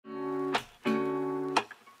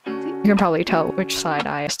You can probably tell which side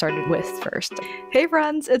I started with first. Hey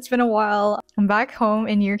friends, it's been a while. I'm back home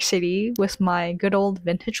in New York City with my good old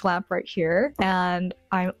vintage lamp right here, and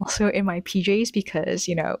I'm also in my PJs because,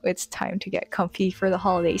 you know, it's time to get comfy for the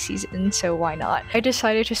holiday season, so why not? I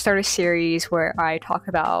decided to start a series where I talk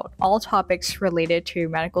about all topics related to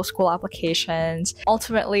medical school applications.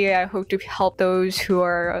 Ultimately, I hope to help those who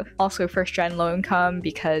are also first-gen low-income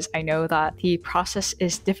because I know that the process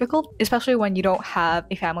is difficult, especially when you don't have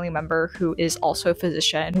a family member who is also a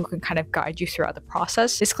physician who can kind of guide you throughout the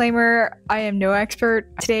process. Disclaimer, I am no expert.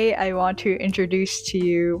 Today, I want to introduce to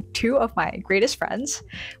you two of my greatest friends.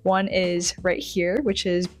 One is right here, which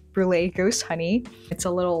is Brulee Ghost Honey. It's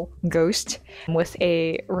a little ghost with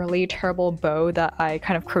a really terrible bow that I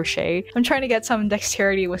kind of crochet. I'm trying to get some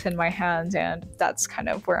dexterity within my hands, and that's kind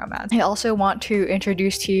of where I'm at. I also want to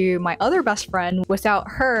introduce to you my other best friend.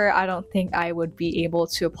 Without her, I don't think I would be able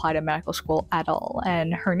to apply to medical school at all,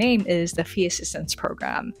 and her name is the Fee Assistance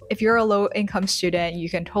Program. If you're a low-income student, you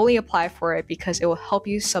can totally apply for it because it will help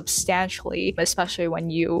you substantially, especially when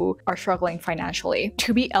you are struggling financially.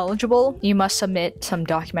 To be eligible, you must submit some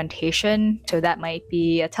documentation. So that might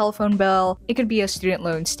be a telephone bill, it could be a student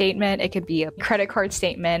loan statement, it could be a credit card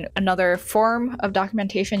statement. Another form of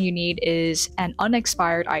documentation you need is an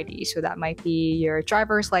unexpired ID. So that might be your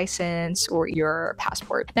driver's license or your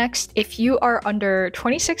passport. Next, if you are under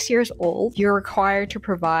 26 years old, you're required to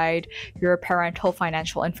provide your parental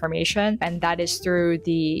financial information, and that is through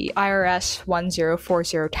the IRS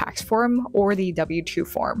 1040 tax form or the W-2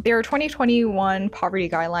 form. There are 2021 poverty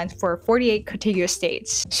guidelines for 48 contiguous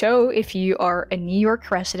states. So if you are a New York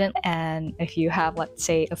resident and if you have, let's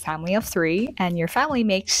say, a family of 3 and your family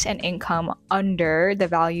makes an income under the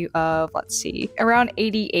value of, let's see, around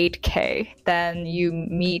 88K, then you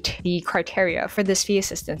meet the criteria for this fee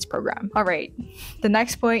assistance program. All right, the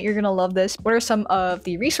next point, you're gonna love this. What are some of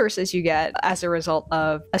the resources you get as a result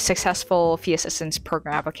of a successful fee assistance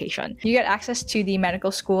program application? You get access to the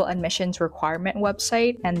medical school admissions requirement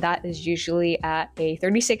website, and that is usually at a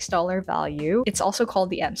 $36 value. It's also called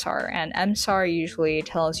the MSAR, and MSAR usually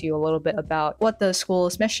tells you a little bit about what the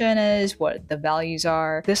school's mission is, what the values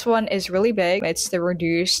are. This one is really big. It's the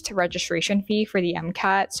reduced registration fee for the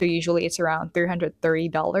MCAT, so usually it's around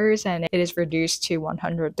 $330 and it is reduced to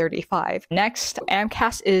 $135. Next,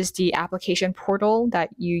 AMCAS is the application portal that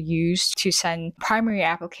you use to send primary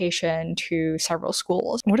application to several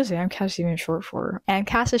schools. What is AMCAS even short for?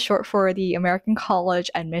 AMCAS is short for the American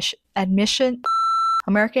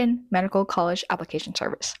Medical College Application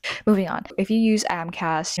Service. Moving on. If you use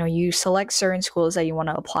AMCAS, you select certain schools that you want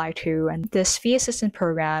to apply to, and this fee assistance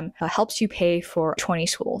program helps you pay for 20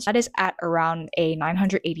 schools. That is at around a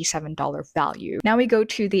 $987 value. Now we go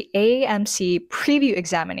to the AAMC preview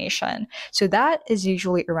examination. So that is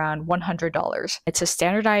usually around $100. It's a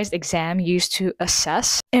standardized exam used to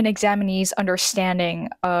assess an examinee's understanding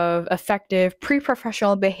of effective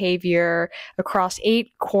pre-professional behavior across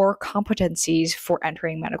 8 core competencies for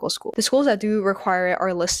entering medical school. The schools that do require it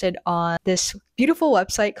are listed on this beautiful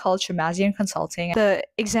website called Shemassian Consulting. The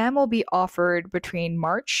exam will be offered between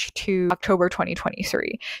March to October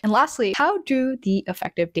 2023. And lastly, how do the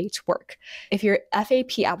effective dates work? If your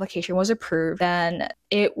FAP application was approved, then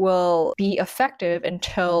it will be effective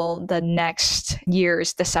until the next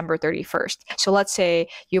year's December 31st. So let's say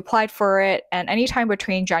you applied for it, and anytime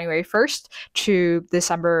between January 1st to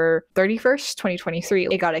December 31st, 2023,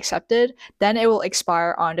 it got accepted, then it will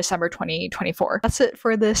expire on December 2024. That's it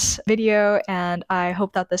for this video, and I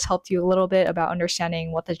hope that this helped you a little bit about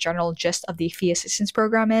understanding what the general gist of the fee assistance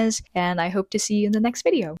program is, and I hope to see you in the next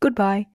video. Goodbye!